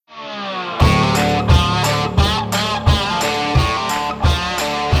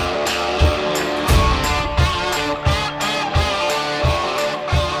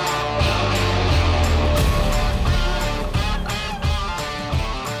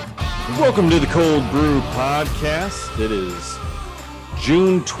Welcome to the Cold Brew Podcast. It is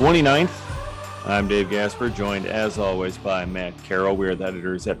June 29th. I'm Dave Gasper, joined as always by Matt Carroll. We are the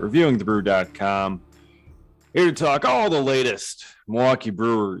editors at reviewingthebrew.com. Here to talk all the latest Milwaukee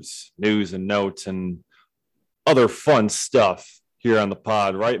Brewers news and notes and other fun stuff here on the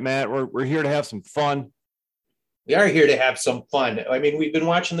pod. Right, Matt? We're here to have some fun. We are here to have some fun. I mean, we've been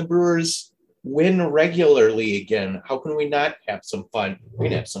watching the Brewers win regularly again. How can we not have some fun? We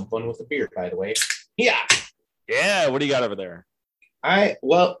can have some fun with a beer, by the way. Yeah. Yeah. What do you got over there?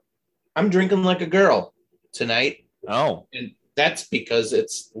 I'm drinking like a girl tonight. Oh. And that's because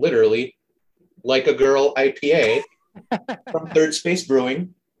it's literally Like a Girl IPA from Third Space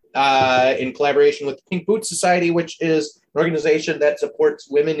Brewing in collaboration with the Pink Boot Society, which is an organization that supports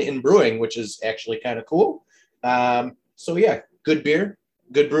women in brewing, which is actually kind of cool. So yeah, good beer.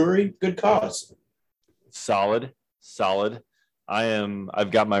 Good brewery, good cause. Solid. I've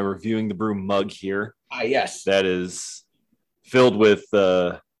got my Reviewing the Brew mug here. Yes. That is filled with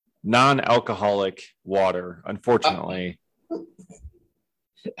non-alcoholic water, unfortunately.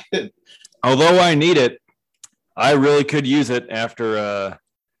 Although I need it, I really could use it after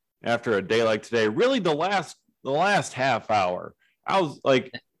a day like today. Really, the last half hour, I was like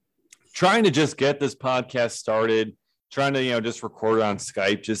trying to just get this podcast started, trying to, just record it on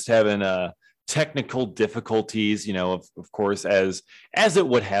Skype, just having technical difficulties, of course, as it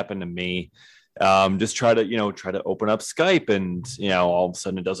would happen to me. Just try to open up Skype and, all of a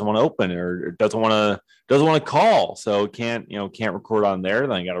sudden it doesn't want to open or it doesn't want to call. So can't record on there.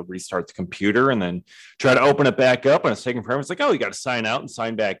 Then I got to restart the computer and then try to open it back up. And it's taking forever. It's like, oh, you got to sign out and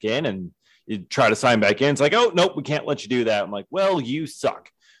sign back in. And you try to sign back in. It's like, oh, nope, we can't let you do that. I'm like, well, you suck.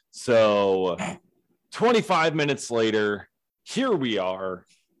 So 25 minutes later, here we are,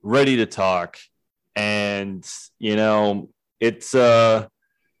 ready to talk. And,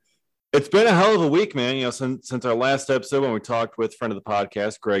 it's been a hell of a week, man. Since our last episode when we talked with friend of the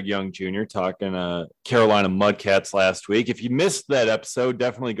podcast, Greg Young Jr., talking Carolina Mudcats last week. If you missed that episode,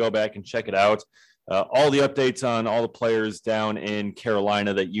 definitely go back and check it out. All the updates on all the players down in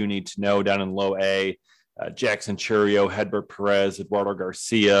Carolina that you need to know down in Low A. Jackson Churio, Hedbert Perez, Eduardo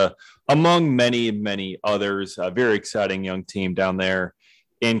Garcia, among many, many others. A very exciting young team down there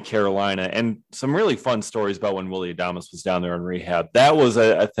in Carolina, and some really fun stories about when Willy Adames was down there in rehab. That was,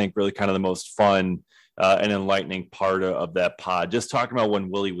 I think, really kind of the most fun and enlightening part of that pod. Just talking about when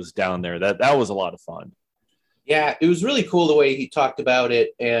Willy was down there, that was a lot of fun. Yeah, it was really cool the way he talked about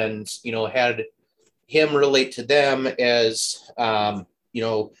it and, had him relate to them as,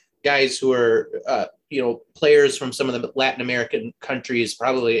 guys who are, players from some of the Latin American countries,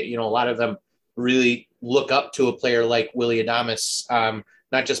 probably, a lot of them really look up to a player like Willy Adames,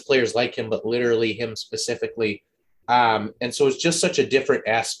 not just players like him, but literally him specifically. And so it's just such a different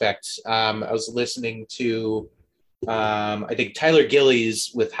aspect. I was listening to, I think Tyler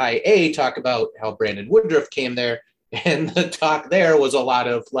Gillies with High A talk about how Brandon Woodruff came there. And the talk there was a lot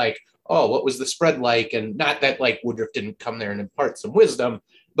of like, oh, what was the spread like? And not that like Woodruff didn't come there and impart some wisdom,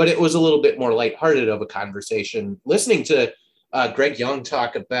 but it was a little bit more lighthearted of a conversation. Listening to Greg Young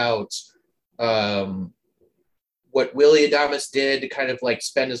talk about what Willy Adames did to kind of like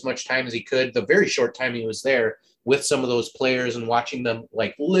spend as much time as he could, the very short time he was there with some of those players and watching them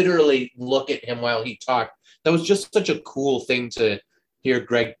like literally look at him while he talked. That was just such a cool thing to hear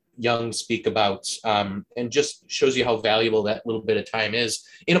Greg Young speak about, and just shows you how valuable that little bit of time is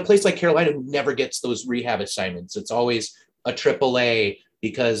in a place like Carolina who never gets those rehab assignments. It's always a AAA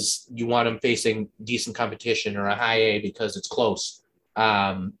because you want them facing decent competition, or a High A because it's close.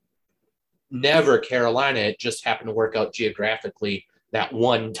 Never Carolina. It just happened to work out geographically that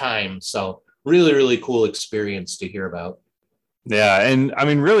one time. So really, really cool experience to hear about. Yeah. And I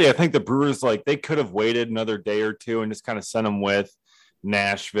mean, really, I think the Brewers, like, they could have waited another day or two and just kind of sent them with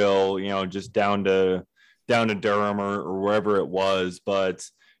Nashville, just down to Durham or wherever it was. But,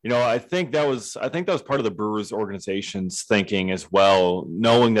 I think that was part of the Brewers organization's thinking as well,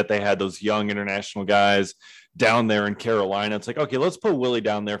 knowing that they had those young international guys down there in Carolina. It's like, okay, let's put Willy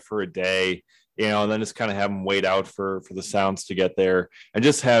down there for a day, and then just kind of have him wait out for the Sounds to get there and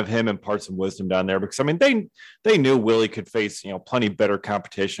just have him impart some wisdom down there. Because I mean, they knew Willy could face, plenty better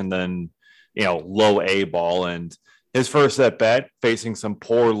competition than, Low A ball. And his first at bat facing some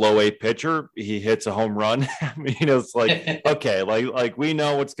poor Low A pitcher, he hits a home run. I mean, it's like, okay, like we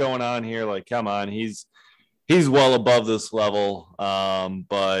know what's going on here. Like, come on, he's well above this level.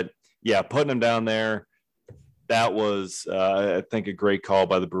 But yeah, putting him down there, that was, I think, a great call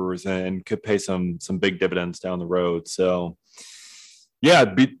by the Brewers and could pay some big dividends down the road. So, yeah,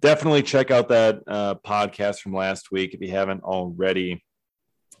 definitely check out that podcast from last week if you haven't already.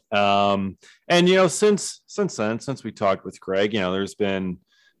 And since then, since we talked with Craig, there's been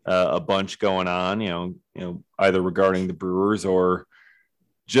a bunch going on, either regarding the Brewers or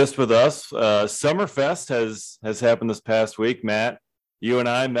just with us. Summerfest has happened this past week. Matt, you and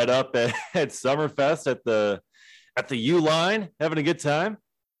I met up at Summerfest at the U-Line, having a good time.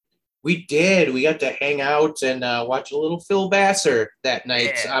 We did. We got to hang out and watch a little Phil Vassar that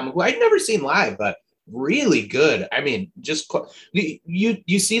night. Yeah. Who I'd never seen live, but really good. I mean, just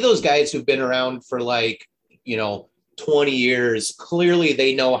you see those guys who've been around for 20 years. Clearly,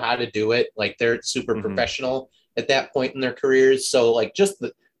 they know how to do it. Like they're super professional at that point in their careers. So just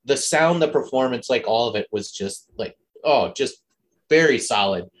the sound, the performance, all of it was just just very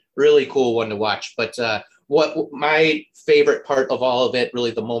solid. Really cool one to watch. But what my favorite part of all of it,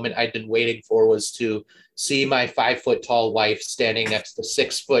 really the moment I'd been waiting for, was to see my 5 foot tall wife standing next to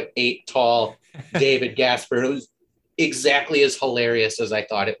 6'8" tall David Gasper. It was exactly as hilarious as I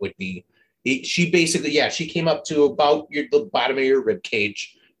thought it would be. She basically, she came up to about the bottom of your rib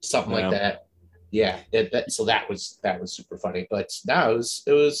cage, something like that. Yeah. So that was super funny, but no, it was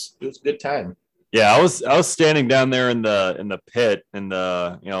a good time. Yeah, I was standing down there in the pit in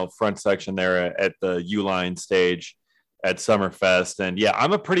the front section there at the U-Line stage at Summerfest, and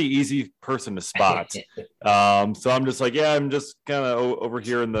I'm a pretty easy person to spot. So I'm just like, I'm just kind of over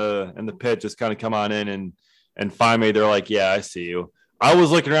here in the pit, just kind of come on in and find me. They're like, I see you. I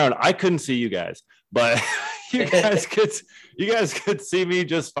was looking around, I couldn't see you guys, but you guys could see me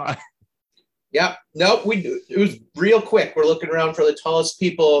just fine. Yeah, no, it was real quick. We're looking around for the tallest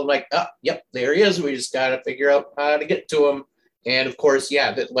people. I'm like, oh, yep, there he is. We just got to figure out how to get to him. And of course,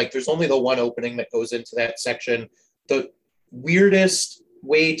 there's only the one opening that goes into that section. The weirdest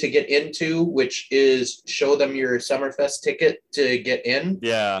way to get into, which is show them your Summerfest ticket to get in.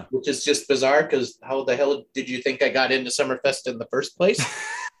 Yeah. Which is just bizarre because how the hell did you think I got into Summerfest in the first place?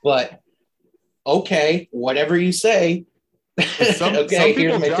 But okay, whatever you say. Some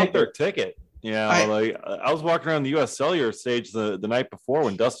people drop their ticket. I was walking around the U.S. Cellular stage the night before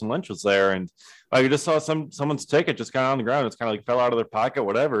when Dustin Lynch was there, and I just saw someone's ticket just kind of on the ground. It's kind of fell out of their pocket,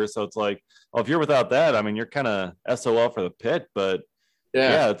 whatever. So it's like, well, if you're without that, I mean, you're kind of SOL for the pit. But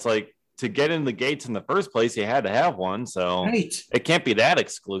it's like to get in the gates in the first place, you had to have one. So It can't be that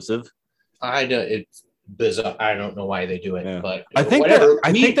exclusive. I know it's bizarre. I don't know why they do it, but I think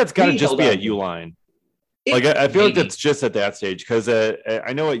that's got to just be a U-Line. I feel like that's just at that stage because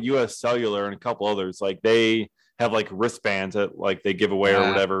I know at U.S. Cellular and a couple others, they have wristbands that they give away or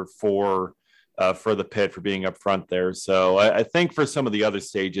whatever for the pit for being up front there. So I think for some of the other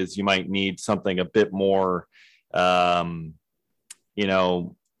stages, you might need something a bit more,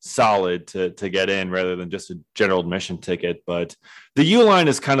 solid to get in rather than just a general admission ticket. But the U-Line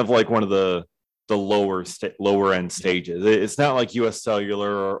is kind of like one of the lower end stages. It's not like U.S.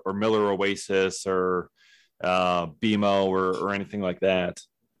 Cellular or Miller Oasis or BMO or anything like that.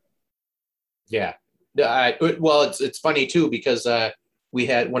 It's funny too because we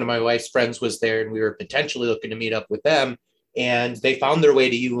had one of my wife's friends was there and we were potentially looking to meet up with them, and they found their way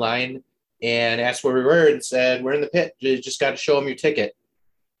to U-Line and asked where we were and said, we're in the pit, you just got to show them your ticket.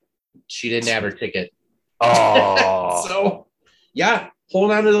 She didn't have her ticket. Oh. So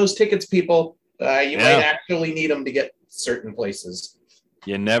hold on to those tickets, people. You might actually need them to get certain places.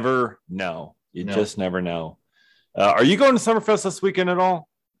 You never know. Just never know. Are you going to Summerfest this weekend at all?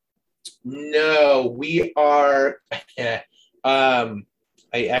 No, we are. I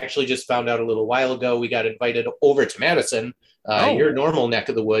actually just found out a little while ago we got invited over to Madison, your normal neck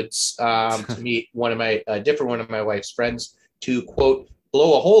of the woods, to meet one of my wife's friends to, quote,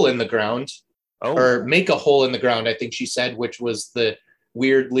 blow a hole in the ground or make a hole in the ground, I think she said, which was the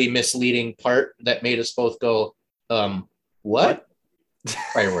weirdly misleading part that made us both go, what?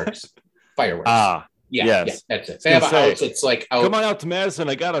 Fireworks. Yes, that's it. They have a house. It's like, come on out to Madison.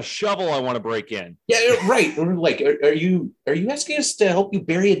 I got a shovel I want to break in. Yeah, right. We're like, are you asking us to help you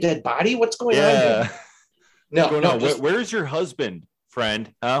bury a dead body? What's going on here? No. Where's your husband,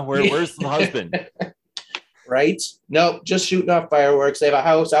 friend? Huh? Where's the husband? Right? No, just shooting off fireworks. They have a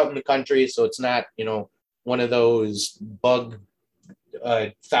house out in the country, so it's not, one of those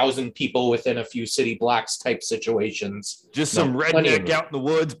 1,000 people within a few city blocks type situations. Just some redneck out in the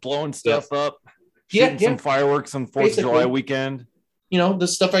woods blowing stuff up. Shooting some fireworks on 4th of July weekend. The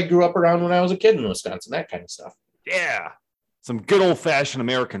stuff I grew up around when I was a kid in Wisconsin, that kind of stuff. Yeah. Some good old-fashioned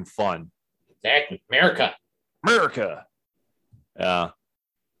American fun. Exactly. America. Yeah.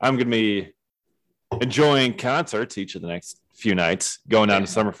 I'm going to be enjoying concerts each of the next few nights, going down to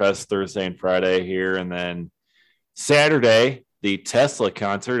Summerfest Thursday and Friday here, and then Saturday, the Tesla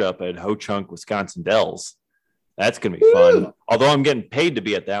concert up at Ho Chunk, Wisconsin Dells. That's going to be fun. Although I'm getting paid to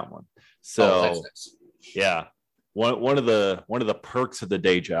be at that one. So that's nice. Yeah. One of the perks of the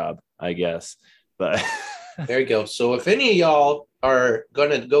day job, I guess. But there you go. So if any of y'all are going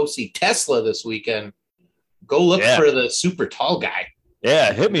to go see Tesla this weekend, go look for the super tall guy.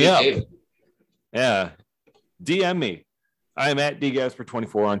 Yeah, hit me up. David. Yeah. DM me. I'm at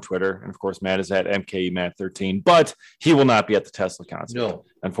dgasper24 on Twitter. And of course, Matt is at mkematt13, but he will not be at the Tesla concert. No.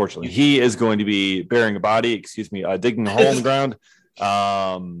 Unfortunately, he is going to be burying a body, digging a hole in the ground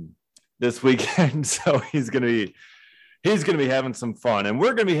this weekend. So he's going to be having some fun, and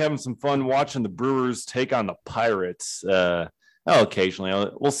we're going to be having some fun watching the Brewers take on the Pirates.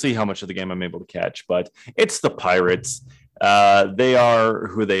 Occasionally, we'll see how much of the game I'm able to catch, but it's the Pirates. They are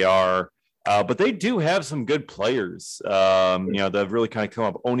who they are. But they do have some good players. They've really kind of come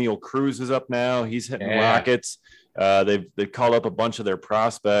up. O'Neal Cruz is up now. He's hitting rockets. They've called up a bunch of their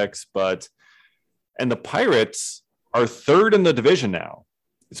prospects, and the Pirates are third in the division now.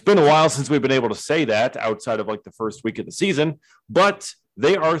 It's been a while since we've been able to say that outside of like the first week of the season, but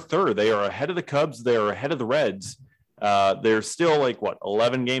they are third. They are ahead of the Cubs. They are ahead of the Reds. They're still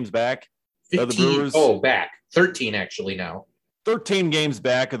 11 games back 15, of the Brewers. Oh, back 13 actually now. 13 games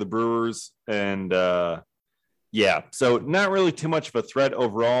back of the Brewers. And so not really too much of a threat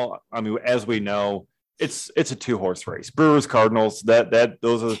overall. I mean, as we know, it's a 2-horse race. Brewers, Cardinals,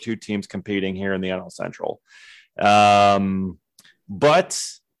 those are the two teams competing here in the NL Central. But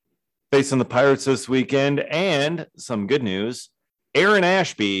facing the Pirates this weekend, and some good news, Aaron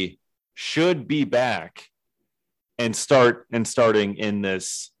Ashby should be back and starting in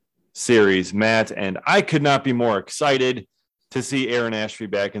this series, Matt. And I could not be more excited to see Aaron Ashby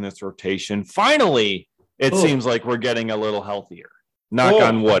back in this rotation. Finally, it seems like we're getting a little healthier. Knock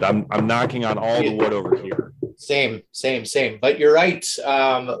on wood. I'm knocking on all the wood over here. Same. But you're right.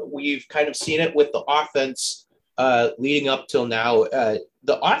 We've kind of seen it with the offense leading up till now.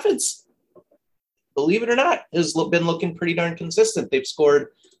 The offense, believe it or not, has been looking pretty darn consistent. They've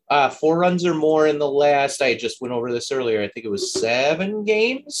scored 4 runs or more in the last, I just went over this earlier, I think it was 7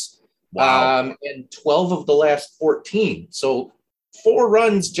 games. Wow. And 12 of the last 14. So 4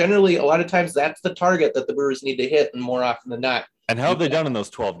 runs, generally, a lot of times that's the target that the Brewers need to hit, and more often than not. And how have they done in those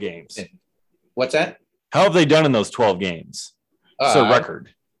 12 games? What's that? How have they done in those 12 games? It's a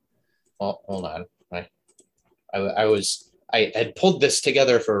record. Well, hold on. I had pulled this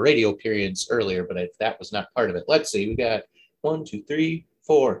together for radio periods earlier, but that was not part of it. Let's see. We got 1, 2, 3,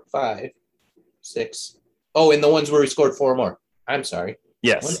 4, 5, 6. Oh, and the ones where we scored 4 more. I'm sorry.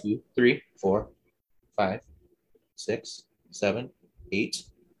 Yes. 1, 2, 3, 4, 5, 6, 7, 8,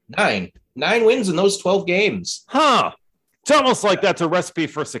 9. 9 wins in those 12 games. Huh. It's almost like that's a recipe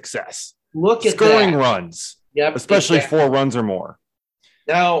for success. Look at scoring that. Runs. Yep. Especially 4 runs or more.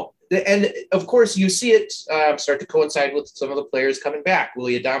 Now, and of course, you see it start to coincide with some of the players coming back.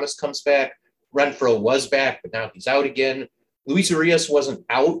 Willy Adames comes back. Renfroe was back, but now he's out again. Luis Urias wasn't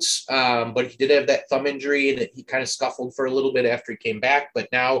out, but he did have that thumb injury, and he kind of scuffled for a little bit after he came back. But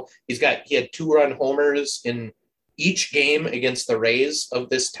now he had 2-run homers in each game against the Rays of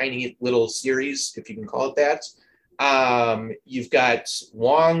this tiny little series, if you can call it that. You've got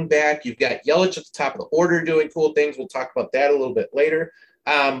Wong back. You've got Yelich at the top of the order doing cool things. We'll talk about that a little bit later.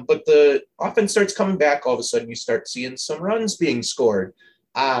 But the offense starts coming back. All of a sudden, you start seeing some runs being scored.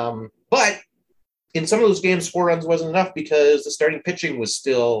 But in some of those games, 4 runs wasn't enough because the starting pitching was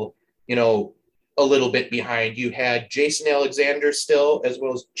still, a little bit behind. You had Jason Alexander still, as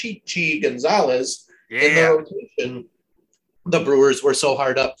well as Chichi Gonzalez in the rotation. The Brewers were so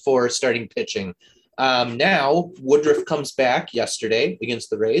hard up for starting pitching. Now, Woodruff comes back yesterday against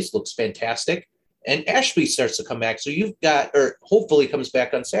the Rays, looks fantastic. And Ashby starts to come back. So you've got, or hopefully comes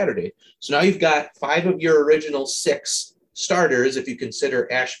back on Saturday. So now you've got 5 of your original 6 starters, if you consider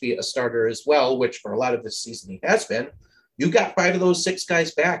Ashby a starter as well, which for a lot of this season he has been. You've got 5 of those 6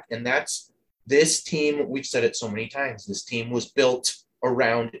 guys back. And that's this team. We've said it so many times. This team was built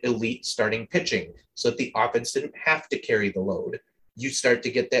around elite starting pitching so that the offense didn't have to carry the load. You start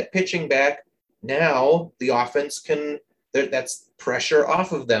to get that pitching back. Now the offense can, that's pressure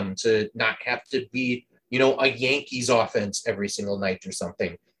off of them to not have to be, a Yankees offense every single night or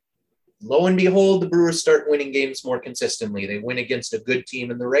something. Lo and behold, the Brewers start winning games more consistently. They win against a good team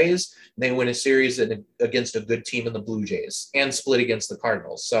in the Rays. And they win a series against a good team in the Blue Jays and split against the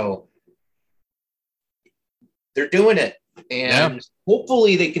Cardinals. So they're doing it. And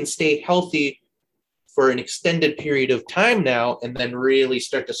hopefully they can stay healthy for an extended period of time now and then really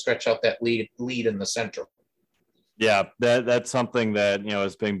start to stretch out that lead in the Central. Yeah, that's something that,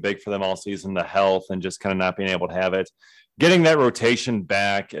 has been big for them all season, the health and just kind of not being able to have it. getting that rotation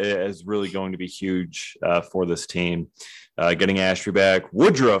back is really going to be huge for this team. Getting Ashby back.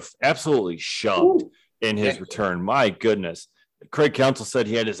 Woodruff absolutely shoved in his return. My goodness. Craig Counsell said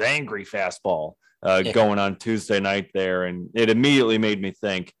he had his angry fastball going on Tuesday night there, and it immediately made me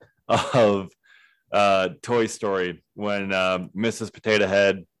think of Toy Story when Mrs. Potato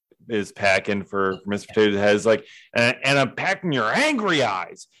Head is packing for Mr. Potato Head. It's like, and I'm packing your angry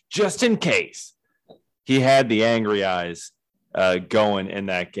eyes just in case. He had the angry eyes going in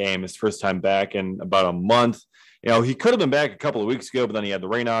that game. His first time back in about a month. He could have been back a couple of weeks ago, but then he had the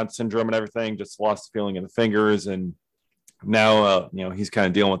Raynaud syndrome and everything, just lost the feeling in the fingers. And now, he's kind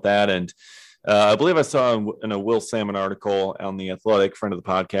of dealing with that. And I believe I saw in a Will Salmon article on The Athletic, friend of the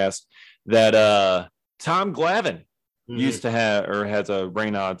podcast, that Tom Glavine used to have or has a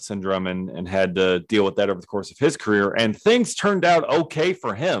Raynaud syndrome and had to deal with that over the course of his career. And things turned out okay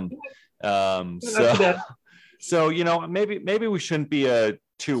for him. So maybe we shouldn't be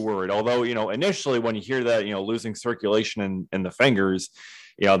too worried. Although, initially when you hear that, losing circulation in the fingers,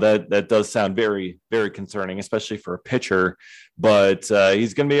 that does sound very, very concerning, especially for a pitcher. But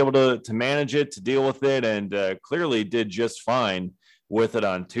he's going to be able to manage it, to deal with it, and clearly did just fine with it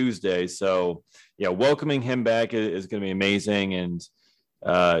on Tuesday. So, welcoming him back is going to be amazing, and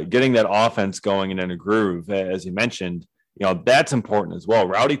getting that offense going and in a groove, as you mentioned. That's important as well.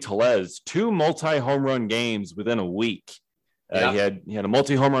 Rowdy Tellez, 2 multi-home run games within a week. He had a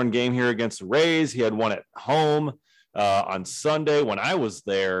multi-home run game here against the Rays. He had one at home on Sunday when I was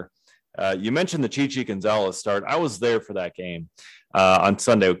there. You mentioned the Chichi Gonzalez start. I was there for that game on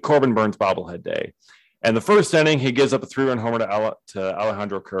Sunday, Corbin Burns bobblehead day. And the first inning, he gives up a 3-run homer to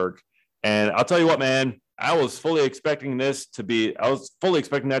Alejandro Kirk. And I'll tell you what, man, I was fully expecting that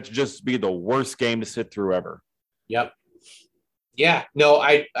to just be the worst game to sit through ever. Yep. Yeah, no,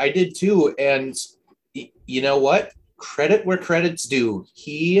 I did too. And you know what? Credit where credit's due.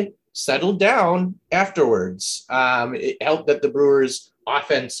 He settled down afterwards. It helped that the Brewers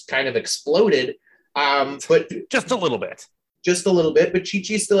offense kind of exploded. But just a little bit. But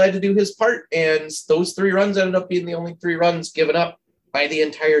Chichi still had to do his part. And those 3 runs ended up being the only 3 runs given up by the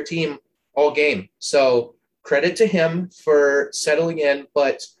entire team all game. So credit to him for settling in.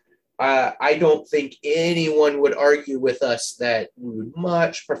 But I don't think anyone would argue with us that we would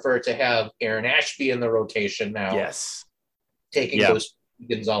much prefer to have Aaron Ashby in the rotation now. Yes. Taking those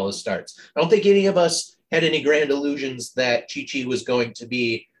Gonzalez starts. I don't think any of us had any grand illusions that Chichi was going to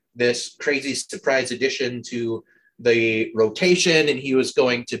be this crazy surprise addition to the rotation, and he was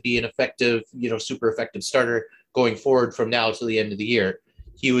going to be an effective, super effective starter going forward from now to the end of the year.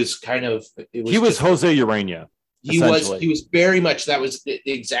 He was Jose Urena. He was very much, that was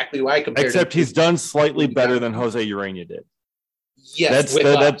exactly why I compared Except he's done slightly better than Jose Urena did. Yes,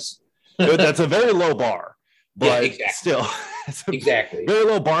 that's a very low bar, but exactly. Still, exactly very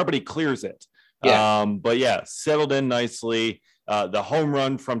low bar, but he clears it. Yeah. But settled in nicely. The home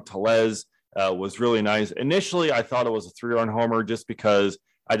run from Tellez was really nice. Initially, I thought it was a 3-run homer just because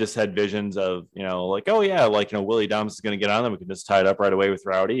I just had visions of, Willie Adames is going to get on them. We can just tie it up right away with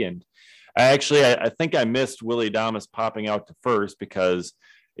Rowdy. And I think I missed Willie Adames popping out to first because,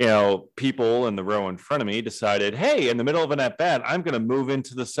 people in the row in front of me decided, hey, in the middle of an at-bat, I'm going to move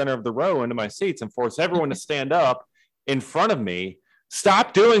into the center of the row into my seats and force everyone to stand up in front of me.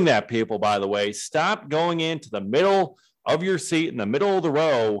 Stop doing that, people, by the way. Stop going into the middle of your seat in the middle of the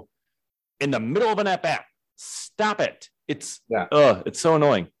row in the middle of an at-bat. Stop it. It's so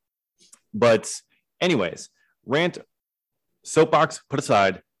annoying. But anyways, rant, soapbox put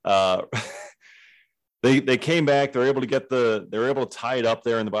aside. They came back. They were able to tie it up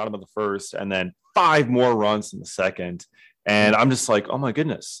there in the bottom of the first, and then 5 more runs in the second. And I'm just like, oh my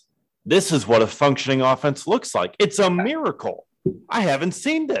goodness, this is what a functioning offense looks like. It's a miracle. I haven't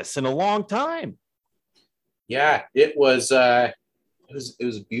seen this in a long time. Yeah, it was a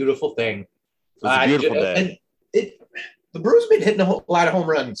beautiful thing. It was a beautiful day. And the Brewers have been hitting a lot of home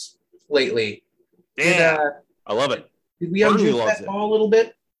runs lately. Yeah, I love it. Did we unjuice that ball a little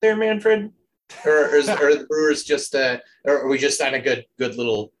bit there, Manfred? Or are the Brewers just or are we just on a good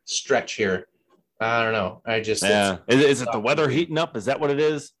little stretch here? I don't know. Is it the weather heating up? Is that what it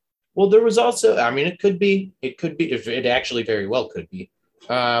is? Well, there was also, it could be, if it actually very well could be.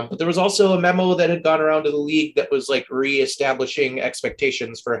 But there was also a memo that had gone around to the league that was like reestablishing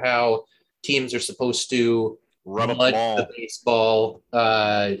expectations for how teams are supposed to run the baseball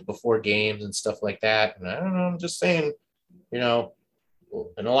before games and stuff like that. And I don't know, I'm just saying,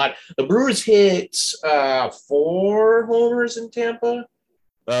 and a lot. The Brewers hit 4 homers in Tampa.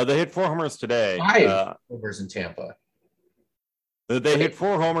 They hit 4 homers today. 5 homers in Tampa. They hit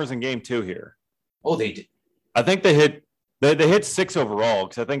 4 homers in game 2 here. Oh, they did. I think they hit They hit 6 overall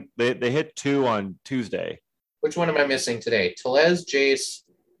because I think they hit 2 on Tuesday. Which one am I missing today? Tellez, Jace,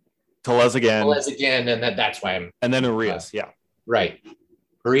 Tellez again, and that's why I'm. And then Urias, yeah. Right.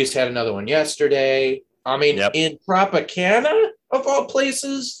 Urias had another one yesterday. I mean, in Tropicana, of all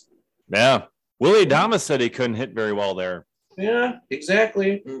places. Yeah. Willie Adames said he couldn't hit very well there. Yeah,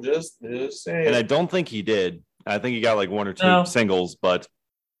 exactly. I'm just saying. And I don't think he did. I think he got like 1 or 2 singles, but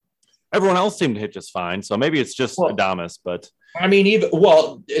everyone else seemed to hit just fine. So maybe it's just Adames, but I mean,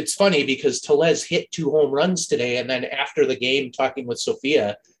 it's funny because Tellez hit 2 home runs today, and then after the game, talking with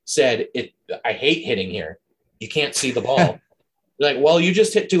Sophia, said, I hate hitting here. You can't see the ball. Like, well, you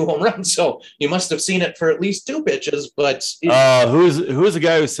just hit 2 home runs, so you must have seen it for at least 2 pitches. But who's the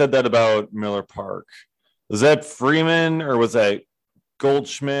guy who said that about Miller Park? Was that Freeman or was that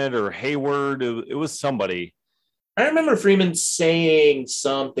Goldschmidt or Hayward? It was somebody. I remember Freeman saying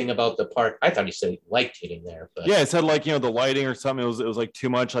something about the park. I thought he said he liked hitting there. But yeah, it said like, the lighting or something. It was like too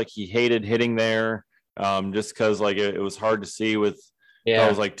much. Like he hated hitting there, just because like it was hard to see with. Yeah, it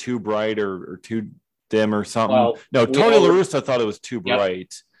was like too bright or too dim or something. Well, no, Tony La Russa thought it was too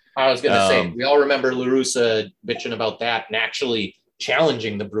bright. I was going to say, we all remember La Russa bitching about that and actually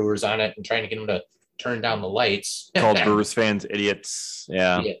challenging the Brewers on it and trying to get them to turn down the lights. Called Brewers fans idiots.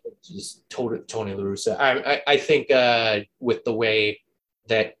 Yeah, just Tony La Russa. I think with the way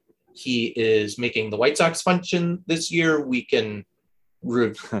that he is making the White Sox function this year, we can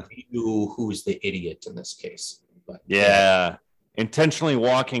review who's the idiot in this case. But yeah. Intentionally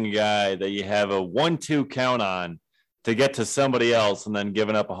walking a guy that you have a 1-2 count on to get to somebody else and then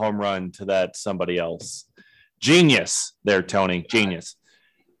giving up a home run to that somebody else. Genius there, Tony. Genius.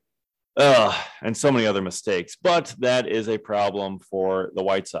 And so many other mistakes. But that is a problem for the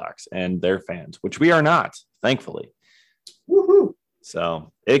White Sox and their fans, which we are not, thankfully. Woohoo.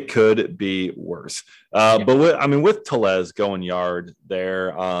 So it could be worse. But with Tellez going yard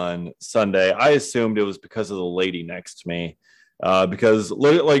there on Sunday, I assumed it was because of the lady next to me. Because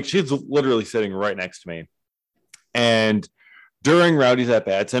like she's literally sitting right next to me, and during Rowdy's at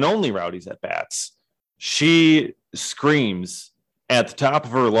bats and only Rowdy's at bats, she screams at the top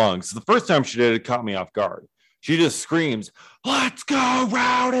of her lungs. The first time she did it caught me off guard. She just screams, "Let's go,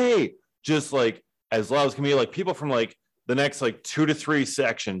 Rowdy!" Just like as loud as can be. Like people from like the next like 2 to 3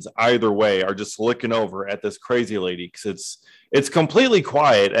 sections either way are just looking over at this crazy lady because it's completely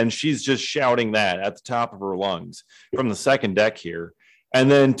quiet and she's just shouting that at the top of her lungs from the second deck here. And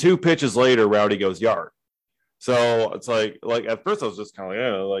then 2 pitches later, Rowdy goes yard. So it's like at first I was just kind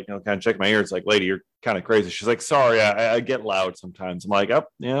of kind of check my ears. It's like, lady, you're kind of crazy. She's like, sorry, I get loud sometimes. I'm like,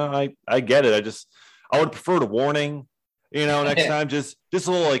 I get it. I would prefer a warning. Next time, just a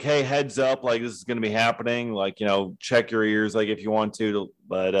little like, hey, heads up, like this is going to be happening. Like, check your ears, like if you want to.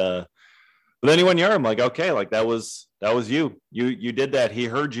 But then he went yard. I'm like, okay, like that was you. You did that. He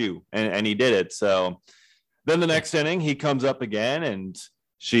heard you, and he did it. So then the next inning, he comes up again, and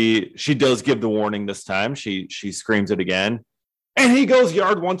she does give the warning this time. She screams it again, and he goes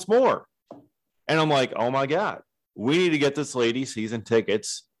yard once more. And I'm like, oh my god, we need to get this lady season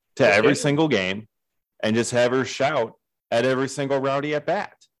tickets to every single game, and just have her shout at every single Rowdy at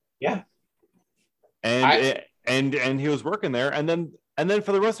bat. Yeah. And he was working there. And then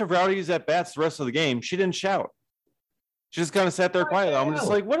for the rest of Rowdy's at bats, the rest of the game, she didn't shout. She just kind of sat there quietly. I'm just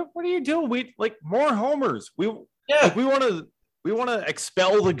like, what are you doing? We like more homers. We want to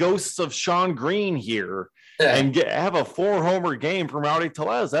expel the ghosts of Sean Green here and have a 4-homer game from Rowdy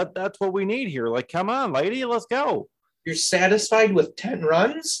Tellez. That's what we need here. Like, come on, lady, let's go. You're satisfied with 10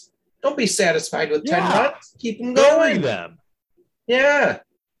 runs? Don't be satisfied with 10 runs. Keep them going. Bury them. Yeah.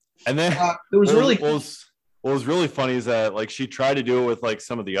 And then it was really cool. What was really funny is that like she tried to do it with like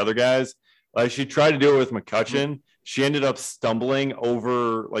some of the other guys. Like she tried to do it with McCutchen. She ended up stumbling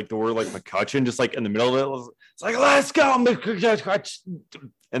over like the word like McCutchen, just like in the middle of it. It's like, let's go, McCutchen.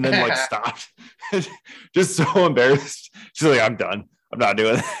 And then like stopped. Just so embarrassed. She's like, I'm done. I'm not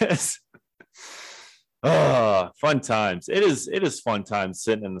doing this. Fun times. It is fun times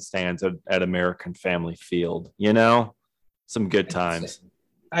sitting in the stands at American Family Field, some good times.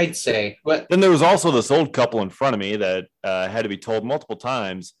 I'd say. But then there was also this old couple in front of me that had to be told multiple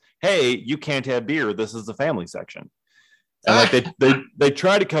times, hey, you can't have beer. This is the family section. And like they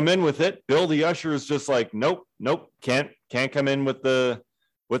try to come in with it. Bill the usher is just like, nope, can't come in with the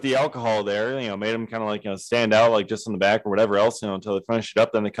alcohol there. Made them kind of like stand out like just in the back or whatever else, until they finish it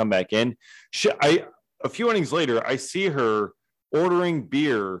up. Then they come back in. A few innings later, I see her ordering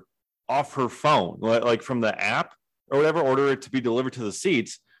beer off her phone, like from the app or whatever, order it to be delivered to the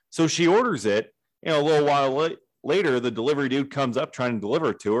seats. So she orders it, a little while later, the delivery dude comes up trying to deliver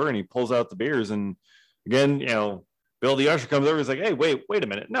it to her and he pulls out the beers. And again, Bill the usher comes over. He's like, hey, wait a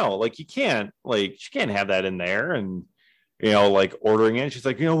minute. No, like you can't have that in there. And like ordering it. She's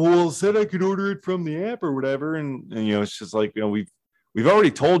like, well, it said I could order it from the app or whatever. And it's just like, we've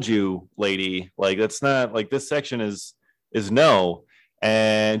already told you, lady, like that's not like this section is no.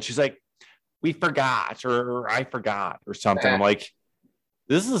 And she's like, we forgot, or I forgot, or something. I'm like,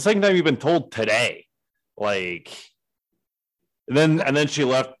 this is the second time you've been told today. Like, and then she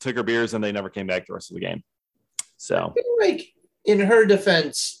left, took her beers, and they never came back the rest of the game. So, like, in her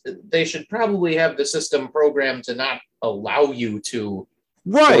defense, they should probably have the system programmed to not allow you to.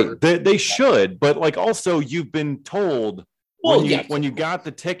 Right. They should, but like also you've been told when you got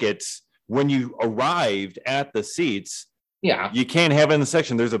the tickets, when you arrived at the seats, you can't have it in the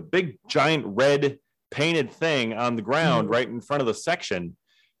section. There's a big giant red painted thing on the ground right in front of the section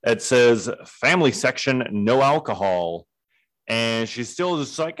that says family section, no alcohol. And she's still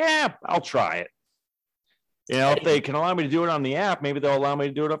just like, I'll try it. If they can allow me to do it on the app, maybe they'll allow me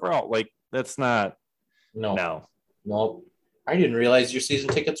to do it overall. Like that's not. No. I didn't realize your season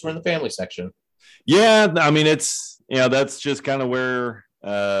tickets were in the family section. Yeah. I mean, it's, that's just kind of where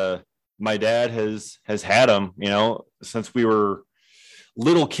my dad has had them, since we were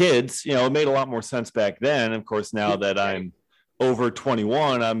little kids. It made a lot more sense back then. Of course, now that I'm over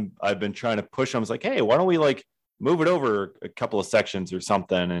 21, I've been trying to push them. I was like, hey, why don't we like move it over a couple of sections or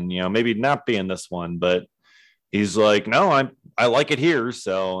something, and maybe not be in this one. But he's like, no, I like it here.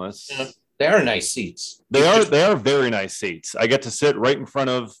 So they are nice seats. They are very nice seats. I get to sit right in front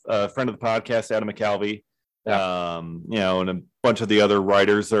of a friend of the podcast, Adam McCalvey. And a bunch of the other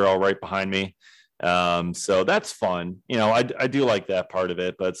writers, they're all right behind me. So that's fun. I do like that part of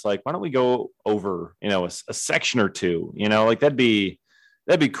it, but it's like, why don't we go over, a section or two, like that'd be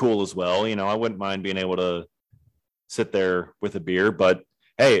cool as well. I wouldn't mind being able to sit there with a beer, but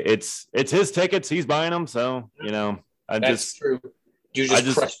hey, it's his tickets. He's buying them. So, that's true. Do you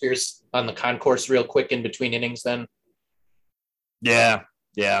just crush beers on the concourse real quick in between innings then? Yeah,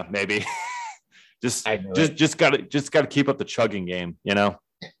 maybe. Just gotta keep up the chugging game,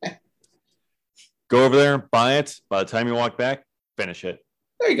 Go over there, buy it. By the time you walk back, finish it.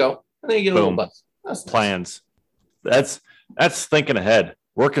 There you go. And then you get a little buzz. That's plans. Nice. That's thinking ahead,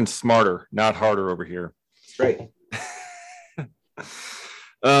 working smarter, not harder over here. That's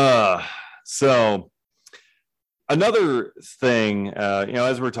right. So another thing,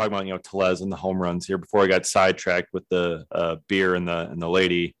 as we were talking about, Tellez and the home runs here before I got sidetracked with the beer and the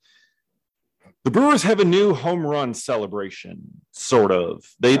lady. The Brewers have a new home run celebration, sort of.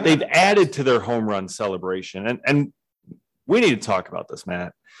 They've added to their home run celebration. And we need to talk about this,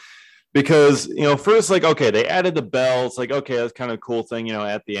 Matt. Because, first, like, okay, they added the bell. It's like, okay, that's kind of a cool thing,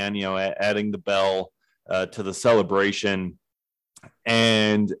 at the end, adding the bell to the celebration.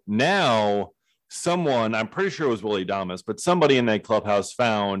 And now someone, I'm pretty sure it was Willie Adames, but somebody in that clubhouse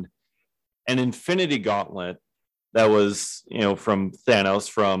found an infinity gauntlet that was, from Thanos,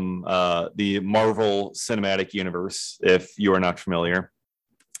 from the Marvel Cinematic Universe, if you are not familiar.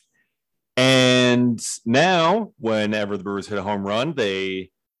 And now, whenever the Brewers hit a home run,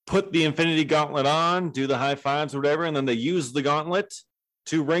 they put the infinity gauntlet on, do the high fives or whatever, and then they use the gauntlet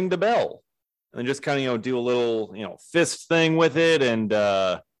to ring the bell. And just kind of, do a little, fist thing with it. And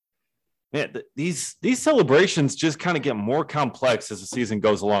man, these celebrations just kind of get more complex as the season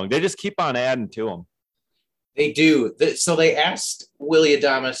goes along. They just keep on adding to them. They do. So they asked Willie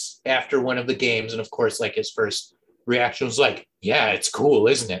Adames after one of the games, and of course, like his first reaction was like, yeah, it's cool,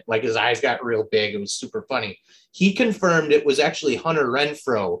 isn't it? Like his eyes got real big. It was super funny. He confirmed it was actually Hunter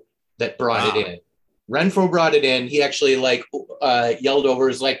Renfroe that brought it in. Renfroe brought it in. He actually yelled over,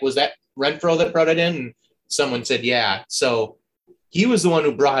 was that Renfroe that brought it in? And someone said, yeah. So he was the one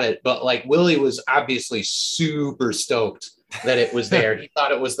who brought it, but like Willie was obviously super stoked that it was there. He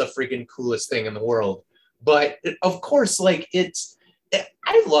thought it was the freaking coolest thing in the world. But of course, I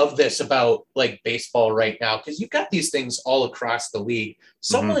love this about like baseball right now, because you've got these things all across the league.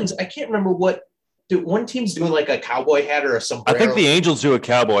 I can't remember one team's doing like a cowboy hat or a sombrero. I think the Angels do a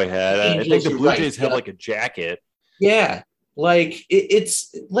cowboy hat. I think the Blue Jays have like a jacket. Yeah. Like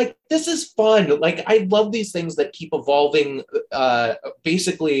it's like, this is fun. Like I love these things that keep evolving,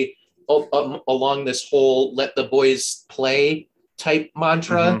 basically along this whole let the boys play type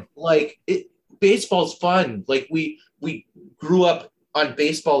mantra. Baseball's fun. Like we grew up on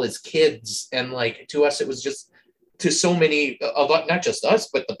baseball as kids, and like to us it was just, to so many of not just us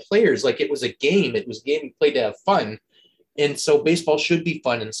but the players, like it was a game. It was a game we played to have fun, and so baseball should be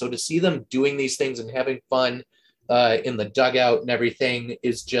fun. And so to see them doing these things and having fun in the dugout and everything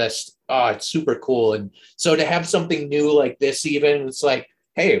is just it's super cool. And so to have something new like this, even it's like,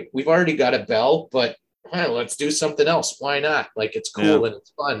 hey, we've already got a bell, but well, let's do something else. Why not? Like, it's cool Yeah. and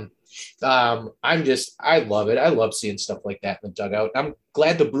it's fun. I love it. I love seeing stuff like that in the dugout. I'm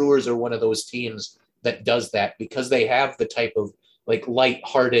glad the Brewers are one of those teams that does that because they have the type of like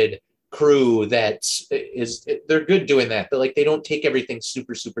light-hearted crew that they're good doing that. But like, they don't take everything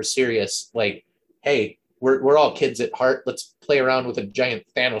super, super serious. Like, hey, we're all kids at heart. Let's play around with a giant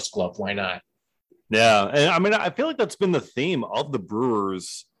Thanos glove. Why not? Yeah. And I mean, I feel like that's been the theme of the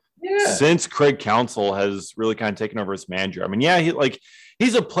Brewers Yeah. since Craig Counsell has really kind of taken over as manager. I mean, yeah,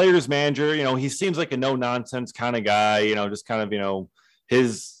 he's a player's manager. He seems like a no nonsense kind of guy. Just kind of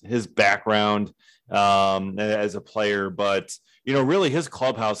his background as a player, but really his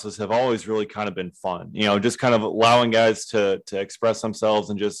clubhouses have always really kind of been fun. Just kind of allowing guys to express themselves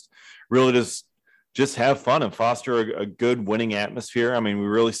and just really just have fun and foster a good winning atmosphere. I mean, we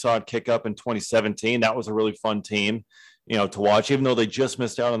really saw it kick up in 2017. That was a really fun team, to watch, even though they just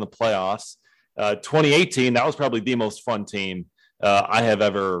missed out on the playoffs. 2018, that was probably the most fun team I have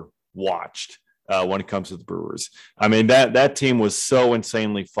ever watched when it comes to the Brewers. I mean, that team was so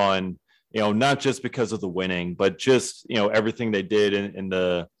insanely fun, not just because of the winning, but just, everything they did in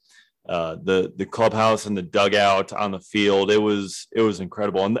the clubhouse and the dugout on the field. It was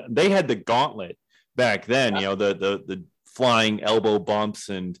incredible. And they had the gauntlet back then, the flying elbow bumps,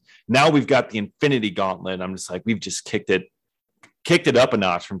 and now we've got the Infinity Gauntlet. I'm just like, we've just kicked it up a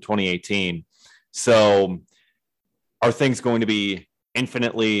notch from 2018. So are things going to be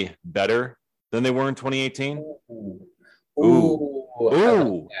infinitely better than they were in 2018? Ooh,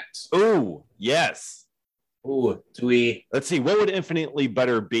 yes. Ooh, do we? Let's see. What would infinitely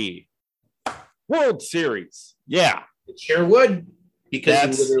better be? World Series. Yeah. It sure would,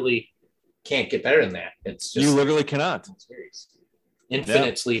 because you literally can't get better than that. It's just you literally cannot.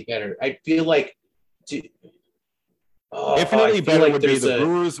 Infinitely better. I feel like infinitely better would be the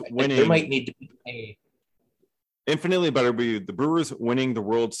Brewers winning. There might need to be infinitely better would be the Brewers winning the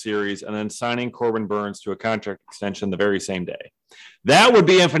World Series and then signing Corbin Burnes to a contract extension the very same day. That would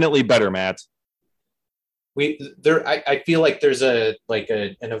be infinitely better, Matt. I feel like there's an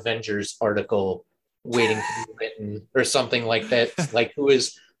Avengers article waiting to be written or something like that. Like, who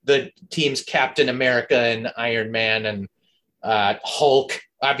is the team's Captain America and Iron Man and Hulk?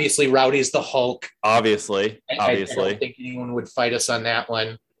 Obviously, Rowdy's the Hulk. Obviously. I don't think anyone would fight us on that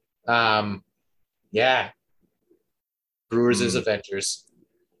one. Yeah. Brewers is Avengers.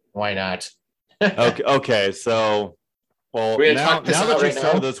 Why not? Okay. So, well, now that you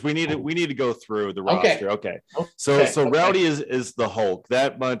started this, we need to go through the roster. Okay. So Rowdy is the Hulk.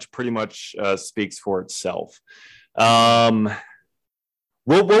 That much pretty much speaks for itself. What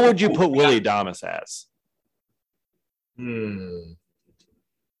would you put Willie Adames as?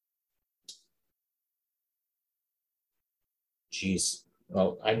 Jeez.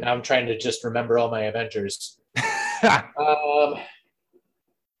 Well, I'm trying to just remember all my Avengers. I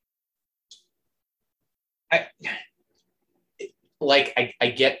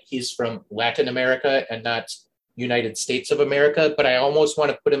get he's from Latin America and not United States of America, but I almost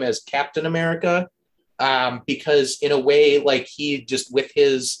want to put him as Captain America, because in a way, like, he just, with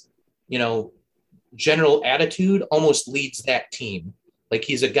his, general attitude, almost leads that team. Like,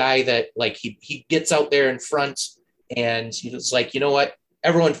 he's a guy that, like, he gets out there in front and he's like, you know what,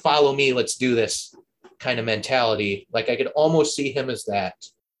 everyone follow me, let's do this kind of mentality. Like, I could almost see him as that.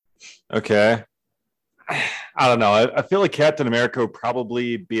 Okay. I don't know. I feel like Captain America would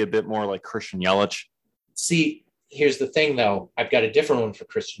probably be a bit more like Christian Yelich. See, here's the thing, though. I've got a different one for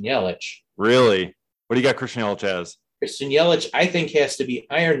Christian Yelich. Really? What do you got Christian Yelich as? Christian Yelich, I think, has to be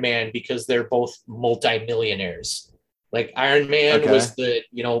Iron Man because they're both multimillionaires. Like, Iron Man was the,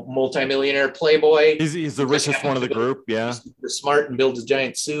 multimillionaire playboy. He's the richest one of the group, yeah. Super smart and builds a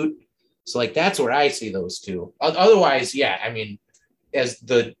giant suit. So, like, that's where I see those two. Otherwise, yeah, I mean, as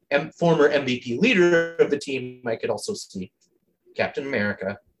the former MVP leader of the team, I could also see Captain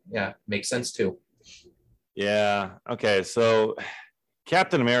America. Yeah, makes sense too. Yeah. Okay. So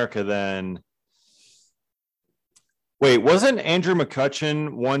Captain America then. Wait, wasn't Andrew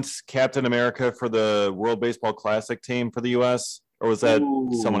McCutchen once Captain America for the World Baseball Classic team for the U.S.? Or was that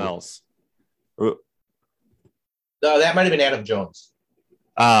someone else? No, that might have been Adam Jones.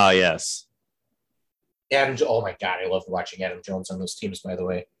 Ah, yes. Oh my God, I loved watching Adam Jones on those teams, by the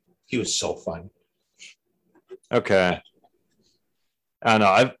way. He was so fun. Okay. I don't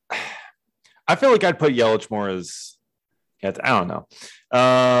know. I feel like I'd put Yelich more as I don't know.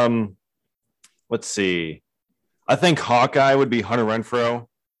 Let's see. I think Hawkeye would be Hunter Renfroe.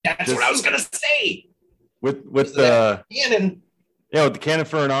 That's what I was gonna say. With the cannon. Yeah, with the cannon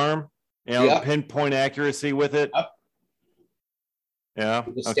for an arm. Pinpoint accuracy with it. Yep. Yeah.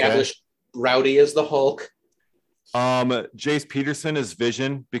 Established Rowdy is the Hulk. Jace Peterson is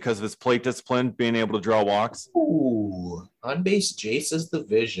Vision because of his plate discipline, being able to draw walks. Ooh, on base Jace is the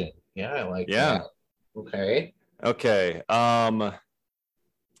Vision. Yeah, I like that. Okay. Okay.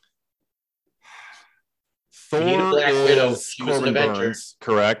 You need a Thor Black Widow. is She was an Corbin Avenger. Burns,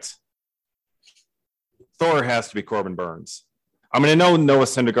 correct? Thor has to be Corbin Burns. I mean, I know Noah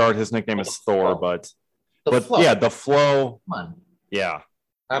Syndergaard, his nickname is Thor, but Flow. yeah, the flow. Come on. Yeah.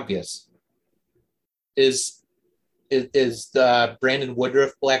 Obvious. Is Brandon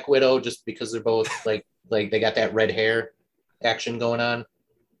Woodruff Black Widow just because they're both like they got that red hair action going on?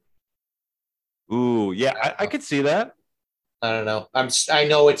 Ooh, yeah, I could see that. I don't know. I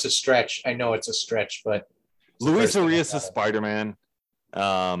know it's a stretch. But Luis Arias is Spider-Man.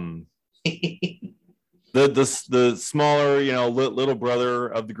 The smaller, little brother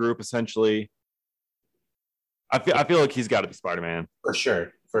of the group, essentially. I feel like he's got to be Spider-Man for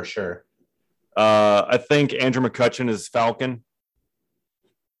sure. I think Andrew McCutcheon is Falcon.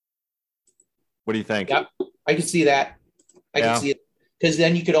 What do you think? Yep, I can see that. I can see it because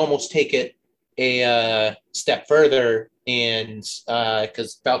then you could almost take it a step further, and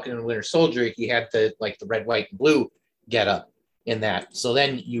because Falcon and Winter Soldier, he had the red, white, and blue get up in that. So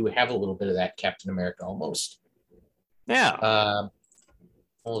then you have a little bit of that Captain America almost. Yeah.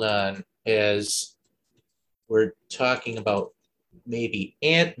 Hold on, as we're talking about maybe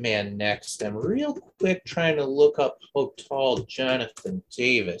Ant-Man next. I'm real quick trying to look up how tall Jonathan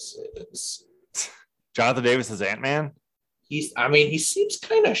Davis is. Jonathan Davis is Ant-Man? He seems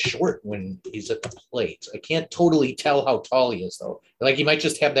kind of short when he's at the plate. I can't totally tell how tall he is, though. Like, he might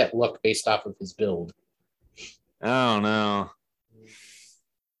just have that look based off of his build. I don't know.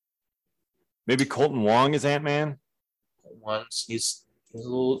 Maybe Colton Wong is Ant-Man? Once he's a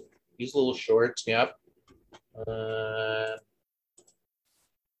little short. Yep.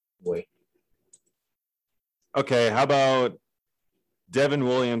 Boy. Okay, how about Devin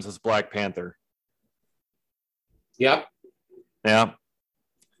Williams as Black Panther? Yep. Yeah.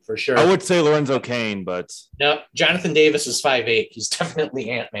 For sure. I would say Lorenzo Cain, but... No, Jonathan Davis is 5'8". He's definitely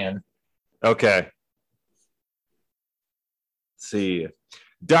Ant-Man. Okay. Let's see.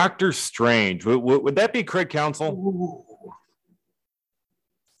 Doctor Strange. Would that be Craig Counsell? Ooh.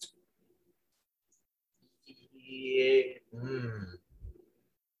 Yeah.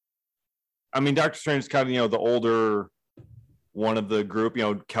 I mean, Doctor Strange is kind of, the older one of the group,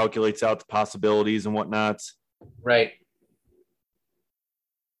 calculates out the possibilities and whatnot. Right.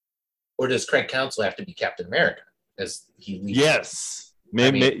 Or does Craig Counsell have to be Captain America as he leads? Yes.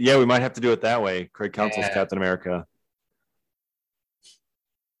 Maybe, we might have to do it that way. Craig Counsell's Captain America.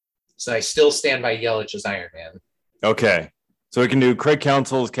 So I still stand by Yelich as Iron Man. Okay. So we can do Craig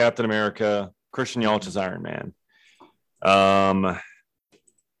Counsell as Captain America, Christian Yelich as Iron Man.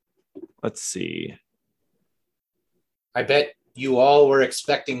 Let's see. I bet you all were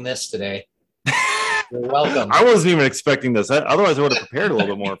expecting this today. You're welcome. I wasn't even expecting this. Otherwise, I would have prepared a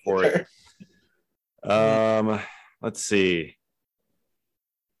little bit more for it. Let's see.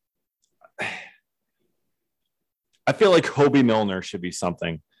 I feel like Hobie Milner should be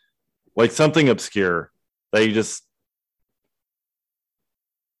something. Like something obscure that you just...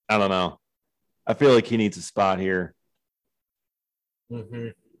 I don't know. I feel like he needs a spot here. Mm-hmm.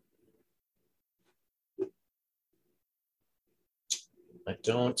 I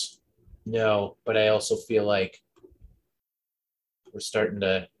don't know, but I also feel like we're starting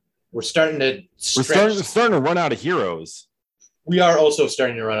to stretch. We're starting to run out of heroes. We are also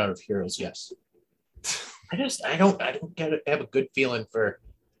starting to run out of heroes. Yes. I don't have a good feeling for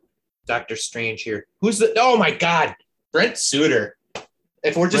Doctor Strange here. Oh my God, Brent Suter.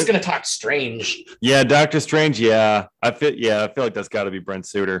 If we're just going to talk Strange. Yeah, Doctor Strange. Yeah, I feel like that's got to be Brent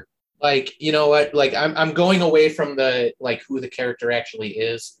Suter. Like, you know what? Like, I'm going away from the who the character actually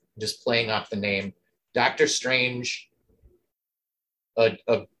is, just playing off the name. Doctor Strange, a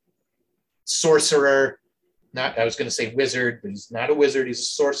sorcerer. I was going to say wizard, but he's not a wizard. He's a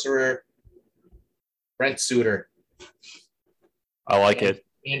sorcerer. Brent Suter. I like it.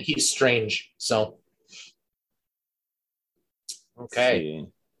 And he's strange. So, okay.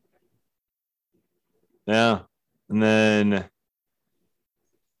 Yeah. And then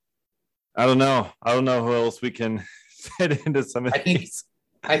I don't know who else we can fit into some of these.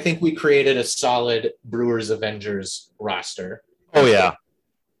 I think we created a solid Brewers Avengers roster. Oh yeah.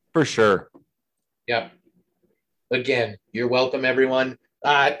 For sure. Yep. Again, you're welcome, everyone.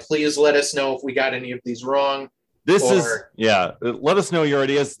 Please let us know if we got any of these wrong. Let us know your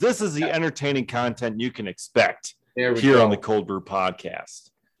ideas. This is the entertaining content you can expect here on the Cold Brew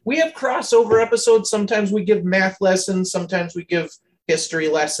Podcast. We have crossover episodes. Sometimes we give math lessons. Sometimes we give history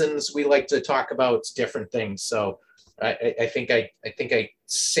lessons, we like to talk about different things. So I think I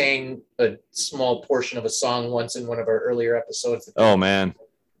sang a small portion of a song once in one of our earlier episodes. Oh man,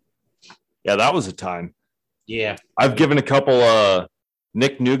 yeah, that was a time. Yeah, I've given a couple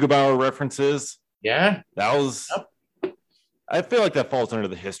Nick Neugebauer references. Yeah, that was. Yep. I feel like that falls under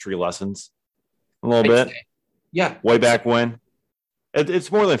the history lessons a little bit. Say. Yeah, way back when.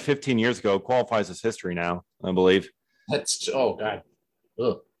 It's more than 15 years ago. It qualifies as history now, I believe. That's God.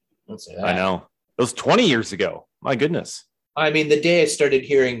 Ugh, don't say that. I know. It was 20 years ago. My goodness. I mean, the day I started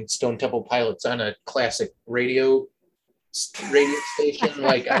hearing Stone Temple Pilots on a classic radio station,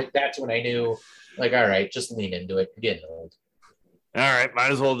 like that's when I knew, like, all right, just lean into it. You're getting old. All right,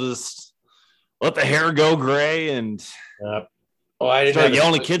 might as well just let the hair go gray and I didn't start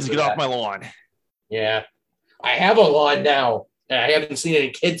yelling at kids to get off my lawn. Yeah, I have a lawn now. I haven't seen any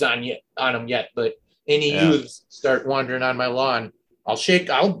kids on them yet, but any youths start wandering on my lawn,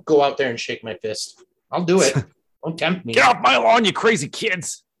 I'll go out there and shake my fist. I'll do it. Don't tempt me. Get off my lawn, you crazy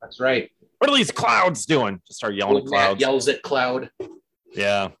kids. That's right. What are these clouds doing? Just start yelling at clouds. Matt yells at cloud.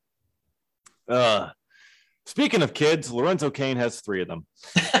 Yeah. Speaking of kids, Lorenzo Cain has 3 of them.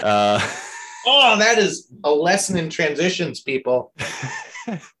 Oh, that is a lesson in transitions, people.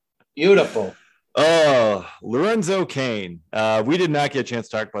 Beautiful. Oh, Lorenzo Cain. We did not get a chance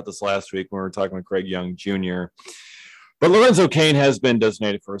to talk about this last week when we were talking with Craig Young Jr. But Lorenzo Cain has been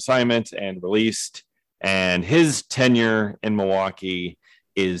designated for assignment and released, and his tenure in Milwaukee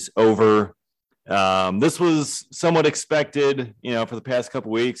is over. This was somewhat expected, for the past couple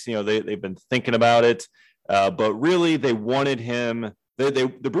of weeks. They've been thinking about it, but really they wanted him.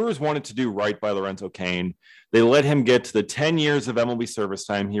 The Brewers wanted to do right by Lorenzo Cain. They let him get to the 10 years of MLB service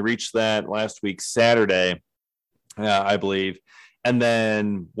time. He reached that last week, Saturday, I believe. And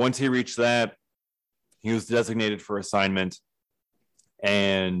then once he reached that, he was designated for assignment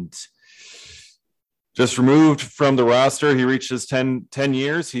and just removed from the roster. He reached his 10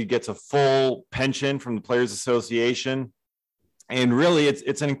 years. He gets a full pension from the Players Association. And really,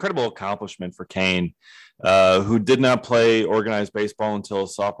 it's an incredible accomplishment for Cain, who did not play organized baseball until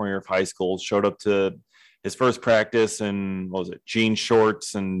his sophomore year of high school, showed up to his first practice in, jean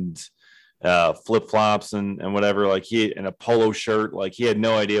shorts and flip-flops and whatever, in a polo shirt. Like, he had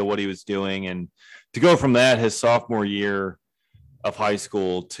no idea what he was doing. And to go from that, his sophomore year of high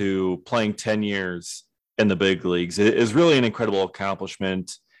school, to playing 10 years in the big leagues is really an incredible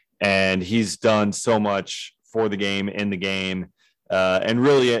accomplishment. And he's done so much for the game, in the game, and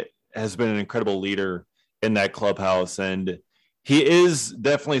really has been an incredible leader in that clubhouse. And he is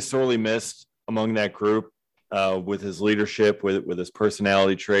definitely sorely missed among that group, with his leadership, with his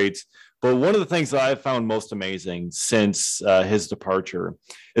personality traits. But one of the things that I've found most amazing since his departure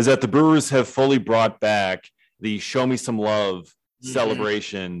is that the Brewers have fully brought back the Show Me Some Love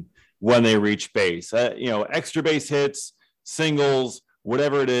celebration when they reach base. Extra base hits, singles,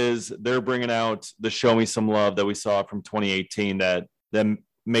 whatever it is, they're bringing out the Show Me Some Love that we saw from 2018 that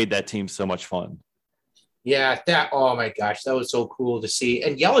made that team so much fun. Yeah, oh my gosh, that was so cool to see.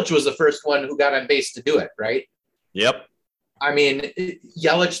 And Yelich was the first one who got on base to do it, right? Yep. I mean,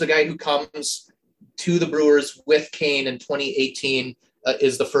 Yelich, the guy who comes to the Brewers with Cain in 2018,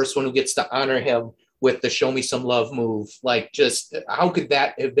 is the first one who gets to honor him with the Show Me Some Love move. Like, just how could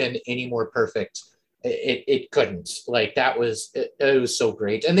that have been any more perfect? It couldn't. Like, it was so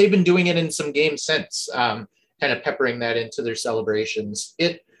great. And they've been doing it in some games since, kind of peppering that into their celebrations.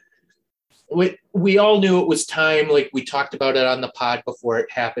 We all knew it was time. Like, we talked about it on the pod before it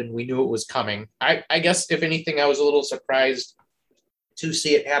happened. We knew it was coming. I guess, if anything, I was a little surprised to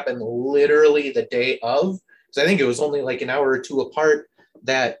see it happen literally the day of, because I think it was only like an hour or two apart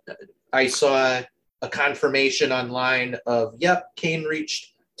that I saw a confirmation online of, yep, Cain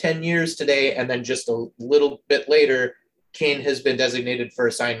reached 10 years today. And then just a little bit later, Cain has been designated for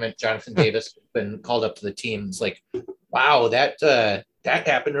assignment. Jonathan Davis has been called up to the team. It's like, wow, that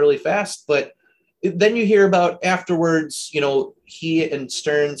happened really fast. But then you hear about afterwards, he and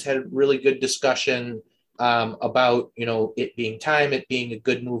Stearns had a really good discussion about, it being time, it being a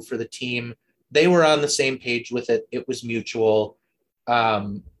good move for the team. They were on the same page with it. It was mutual.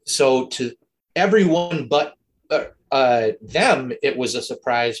 So to everyone but them, it was a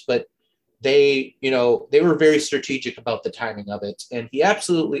surprise, but they were very strategic about the timing of it, and he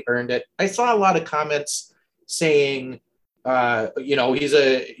absolutely earned it. I saw a lot of comments saying,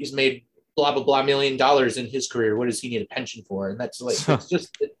 he's made blah, blah, blah $1 million in his career. What does he need a pension for? And that's like,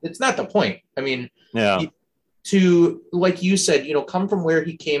 it's not the point. I mean, yeah. To, like you said, come from where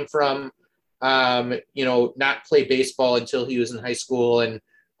he came from, not play baseball until he was in high school and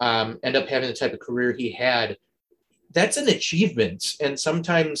end up having the type of career he had. that's an achievement. And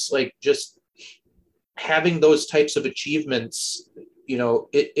sometimes like just having those types of achievements,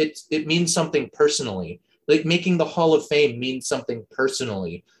 it means something personally. Like making the Hall of Fame means something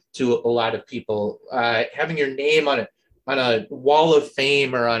personally to a lot of people. Having your name on a wall of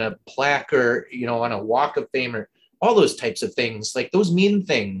fame or on a plaque or on a walk of fame or all those types of things, like those mean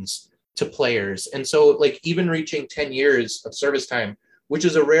things to players. And so like even reaching 10 years of service time, which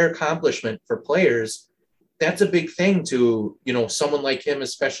is a rare accomplishment for players, that's a big thing to, someone like him,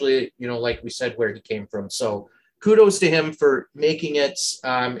 especially, like we said, where he came from. So kudos to him for making it.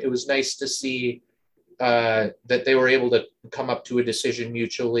 It was nice to see that they were able to come up to a decision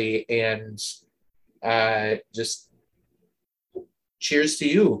mutually, and just cheers to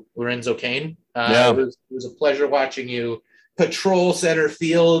you, Lorenzo Cain. It was a pleasure watching you patrol center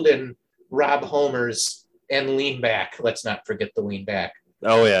field and rob homers and lean back. Let's not forget the lean back.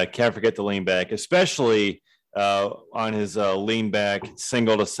 Oh yeah, can't forget the lean back, especially on his lean back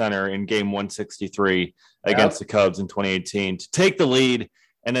single to center in game 163 against the Cubs in 2018 to take the lead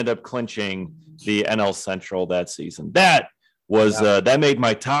and end up clinching the NL Central that season. That was that made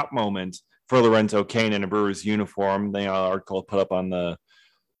my top moment for Lorenzo Cain in a Brewers uniform. The article put up on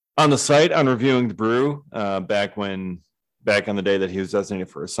the site on Reviewing the Brew back on the day that he was designated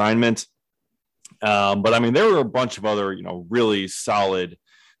for assignment. But I mean, there were a bunch of other, really solid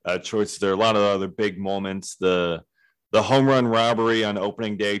choices there. A lot of other big moments. The home run robbery on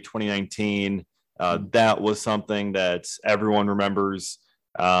opening day 2019. That was something that everyone remembers.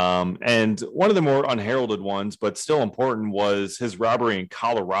 And one of the more unheralded ones, but still important, was his robbery in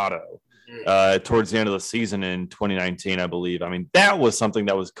Colorado towards the end of the season in 2019, I believe. I mean, that was something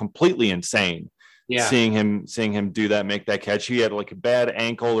that was completely insane. Yeah. Seeing him do that, make that catch. He had like a bad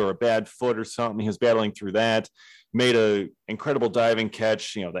ankle or a bad foot or something. He was battling through that, made a incredible diving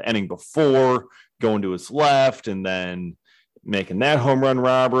catch, the inning before, going to his left, and then making that home run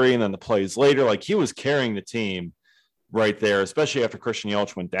robbery. And then the plays later, like he was carrying the team right there, especially after Christian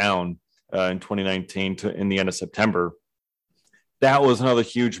Yelich went down in 2019 in the end of September. That was another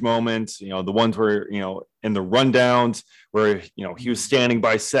huge moment. The ones where, in the rundowns where, he was standing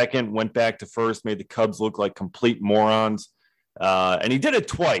by second, went back to first, made the Cubs look like complete morons. And he did it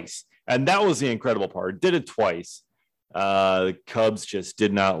twice. And that was the incredible part. Did it twice. The Cubs just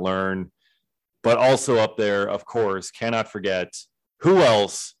did not learn. But also up there, of course, cannot forget who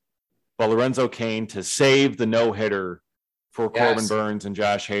else but Lorenzo Cain to save the no-hitter for Corbin Burns and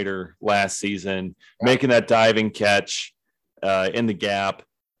Josh Hader last season, making that diving catch in the gap.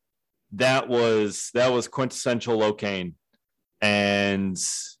 That was quintessential Lo Cain, and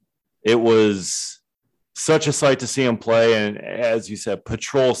it was such a sight to see him play. And as you said,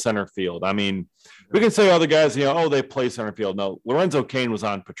 patrol center field. I mean, we can say other guys, they play center field. No, Lorenzo Cain was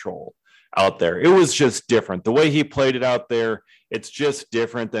on patrol out there. It was just different. The way he played it out there, it's just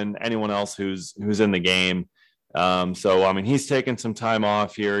different than anyone else who's in the game. So I mean, he's taken some time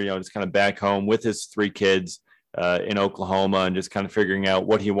off here, just kind of back home with his 3 kids in Oklahoma, and just kind of figuring out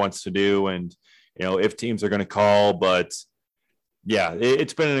what he wants to do and, if teams are going to call. But yeah,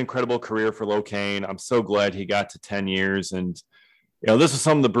 it's been an incredible career for Lo Cain. I'm so glad he got to 10 years. And, this is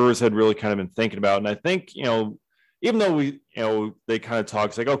something the Brewers had really kind of been thinking about. And I think, even though they kind of talk,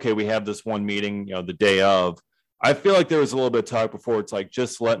 it's like, okay, we have this one meeting, the day of, I feel like there was a little bit of talk before. It's like,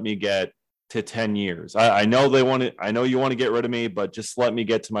 just let me get to 10 years. I know I know you want to get rid of me, but just let me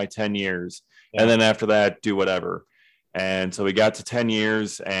get to my 10 years. Yeah. And then after that, do whatever. And so we got to 10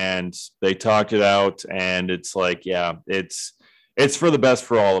 years and they talked it out, and it's like, yeah, it's for the best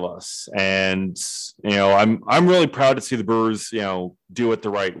for all of us. And, I'm really proud to see the Brewers, do it the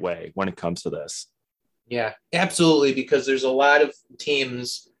right way when it comes to this. Yeah, absolutely. Because there's a lot of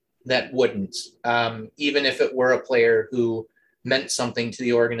teams that wouldn't, even if it were a player who meant something to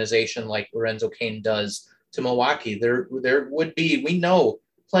the organization like Lorenzo Cain does to Milwaukee. There would be, we know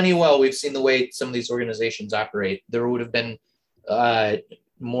plenty well, we've seen the way some of these organizations operate. There would have been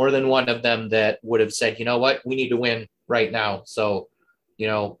more than one of them that would have said, you know what, we need to win right now. So,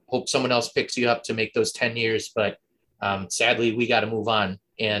 hope someone else picks you up to make those 10 years. But sadly, we got to move on.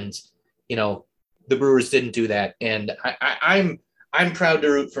 And, the Brewers didn't do that. And I'm proud to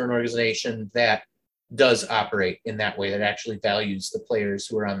root for an organization that does operate in that way, that actually values the players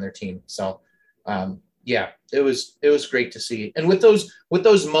who are on their team. So, yeah, it was great to see. And with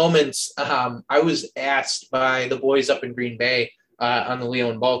those moments, I was asked by the boys up in Green Bay on the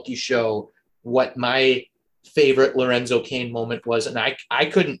Leo and Balky show what my favorite Lorenzo Cain moment was, and I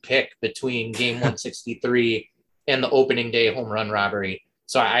couldn't pick between game 163 and the opening day home run robbery.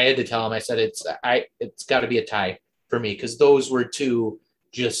 So I had to tell him, I said, it's got to be a tie for me, because those were 2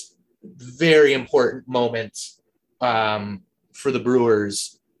 just very important moments for the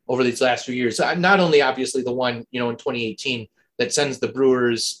Brewers over these last few years. Not only obviously the one, in 2018 that sends the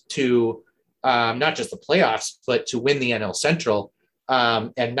Brewers to not just the playoffs, but to win the NL Central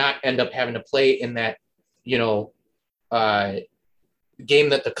and not end up having to play in that, game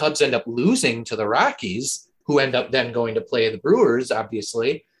that the Cubs end up losing to the Rockies, who end up then going to play the Brewers,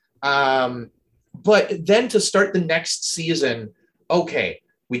 obviously. But then to start the next season, okay,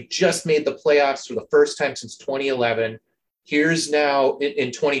 we just made the playoffs for the first time since 2011. Here's now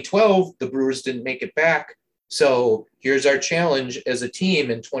in 2012, the Brewers didn't make it back. So here's our challenge as a team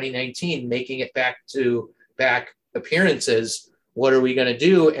in 2019, making it back appearances. What are we going to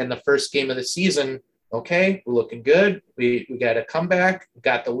do? And the first game of the season, okay, we're looking good. We got a comeback,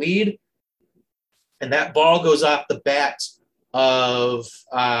 got the lead. And that ball goes off the bat of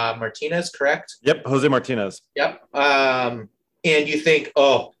Martinez, correct? Yep, Jose Martinez. Yep. And you think,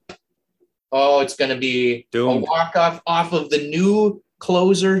 oh, it's going to be doomed. A walk-off off of the new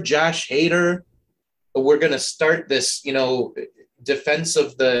closer, Josh Hader. We're going to start this, defense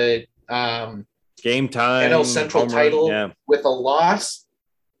of the game time NL Central title with a loss.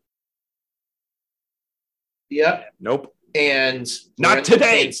 Yep. Nope. And not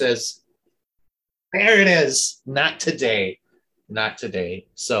today. Says, there it is. Not today. Not today.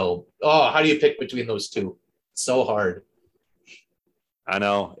 So, how do you pick between those two? So hard. I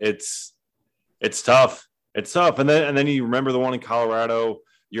know it's tough. It's tough. And then you remember the one in Colorado.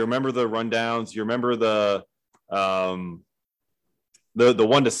 You remember the rundowns. You remember the one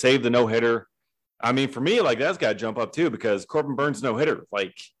to save the no-hitter. I mean, for me, like that's got to jump up too because Corbin Burns no-hitter.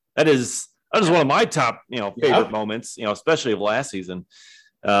 Like that is one of my top favorite moments. Especially of last season.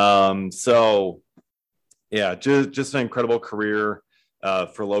 So yeah, just an incredible career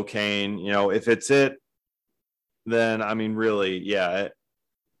for Locaine. If it's it, then I mean, really, yeah.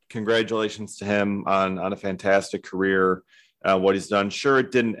 Congratulations to him on a fantastic career. What he's done. Sure, it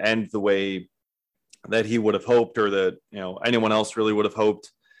didn't end the way that he would have hoped or that anyone else really would have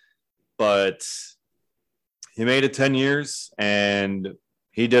hoped, but he made it 10 years and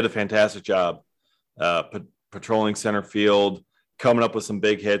he did a fantastic job patrolling center field, coming up with some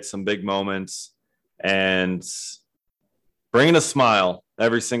big hits, some big moments, and bringing a smile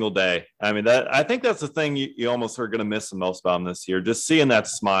every single day. I mean, I think that's the thing you almost are going to miss the most about him this year, just seeing that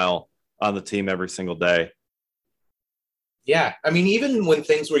smile on the team every single day. Yeah. I mean, even when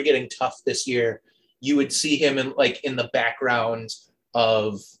things were getting tough this year, you would see him in the background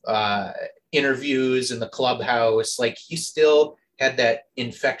of interviews in the clubhouse. Like he still had that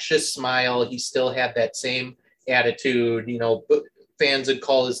infectious smile. He still had that same attitude. Fans would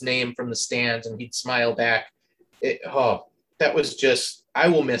call his name from the stands and he'd smile back. That was just, I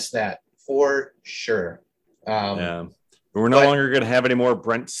will miss that for sure. Yeah. We're no longer going to have any more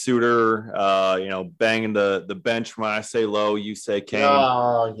Brent Suter, banging the bench when I say low, you say Kane.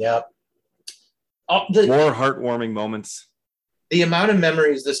 Oh, yep. More heartwarming moments. The amount of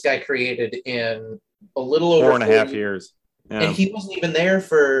memories this guy created in a little over 4.5 years. Yeah. And he wasn't even there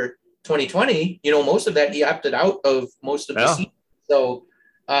for 2020. Most of that he opted out of most of the season. So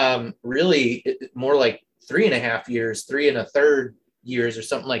really more like 3.5 years, 3 1/3 years or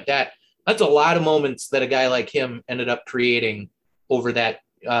something like that. That's a lot of moments that a guy like him ended up creating over that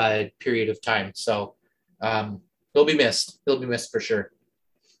period of time. So he'll be missed. He'll be missed for sure.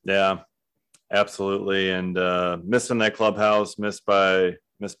 Yeah, absolutely. And missed in that clubhouse, missed by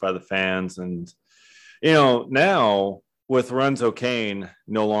the fans. And, now with Lorenzo Cain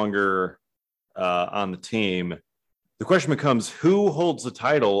no longer on the team, the question becomes who holds the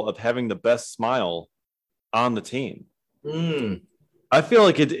title of having the best smile on the team? I feel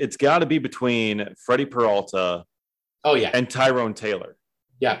like it's got to be between Freddie Peralta and Tyrone Taylor.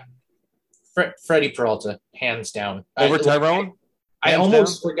 Yeah. Freddie Peralta, hands down. Over Tyrone? I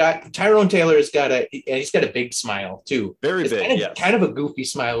almost forgot. Tyrone Taylor's he's got a big smile too. Very big, yes. Kind of a goofy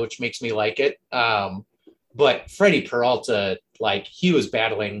smile, which makes me like it. But Freddie Peralta, he was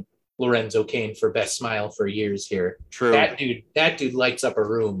battling Lorenzo Cain for best smile for years here. True. That dude lights up a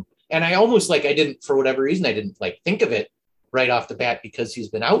room. And I almost for whatever reason, I didn't think of it right off the bat because he's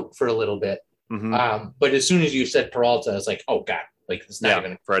been out for a little bit. Mm-hmm. But as soon as you said Peralta, I was like, oh God, it's not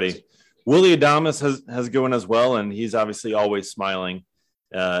even Freddie. Willy Adames has going as well, and he's obviously always smiling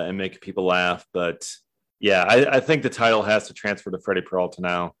and making people laugh. But yeah, I think the title has to transfer to Freddie Peralta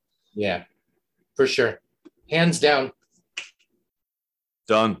now. Yeah, for sure. Hands down.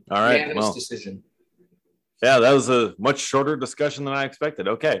 Done. All right. Unanimous decision. Yeah, that was a much shorter discussion than I expected.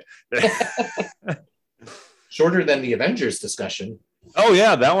 Okay. Shorter than the Avengers discussion. Oh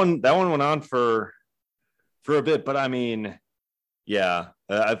yeah, that one went on for a bit, but I mean, yeah,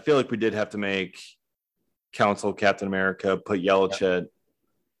 I feel like we did have to make Council Captain America, put Yelich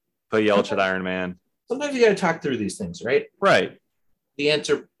at Iron Man. Sometimes you got to talk through these things, right? Right. The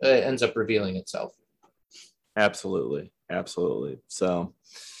answer ends up revealing itself. Absolutely. So,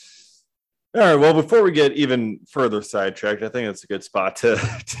 all right. Well, before we get even further sidetracked, I think it's a good spot to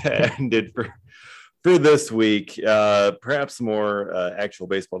end it for this week. Perhaps more actual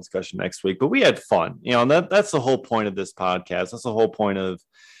baseball discussion next week. But we had fun. And that's the whole point of this podcast. That's the whole point of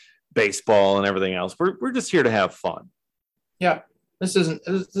baseball and everything else. We're just here to have fun. Yeah. This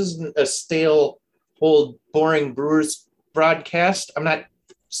isn't a stale, old, boring Brewers broadcast. I'm not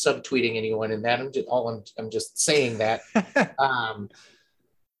subtweeting anyone in that. I'm just saying that.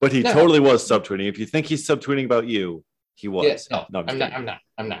 But he totally was subtweeting. If you think he's subtweeting about you, he was. Yeah, I'm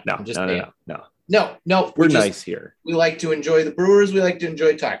not. No. No. We're nice here. We like to enjoy the Brewers. We like to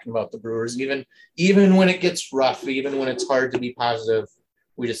enjoy talking about the Brewers, even when it gets rough, even when it's hard to be positive.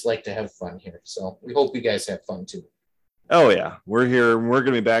 We just like to have fun here. So we hope you guys have fun too. Oh yeah, we're here. We're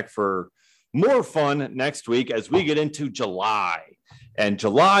going to be back for more fun next week as we get into July. And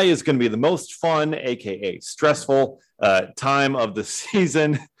July is going to be the most fun, aka stressful time of the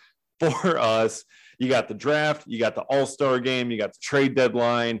season for us. You got the draft, you got the All-Star game, you got the trade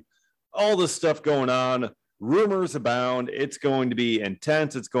deadline, all this stuff going on. Rumors abound. It's going to be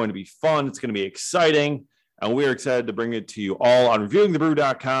intense. It's going to be fun. It's going to be exciting. And we're excited to bring it to you all on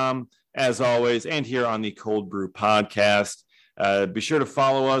reviewingthebrew.com, as always, and here on the Cold Brew Podcast. Be sure to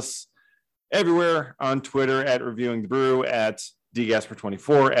follow us everywhere on Twitter at Reviewing the Brew, at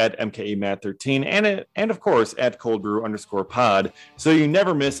dgasper24, at mkematt13, and of course at coldbrew_pod, so you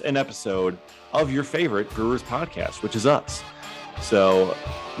never miss an episode of your favorite Brewers podcast, which is us. So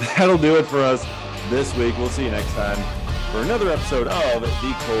that'll do it for us this week. We'll see you next time for another episode of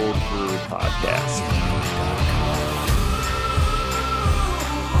the Cold Brew Podcast.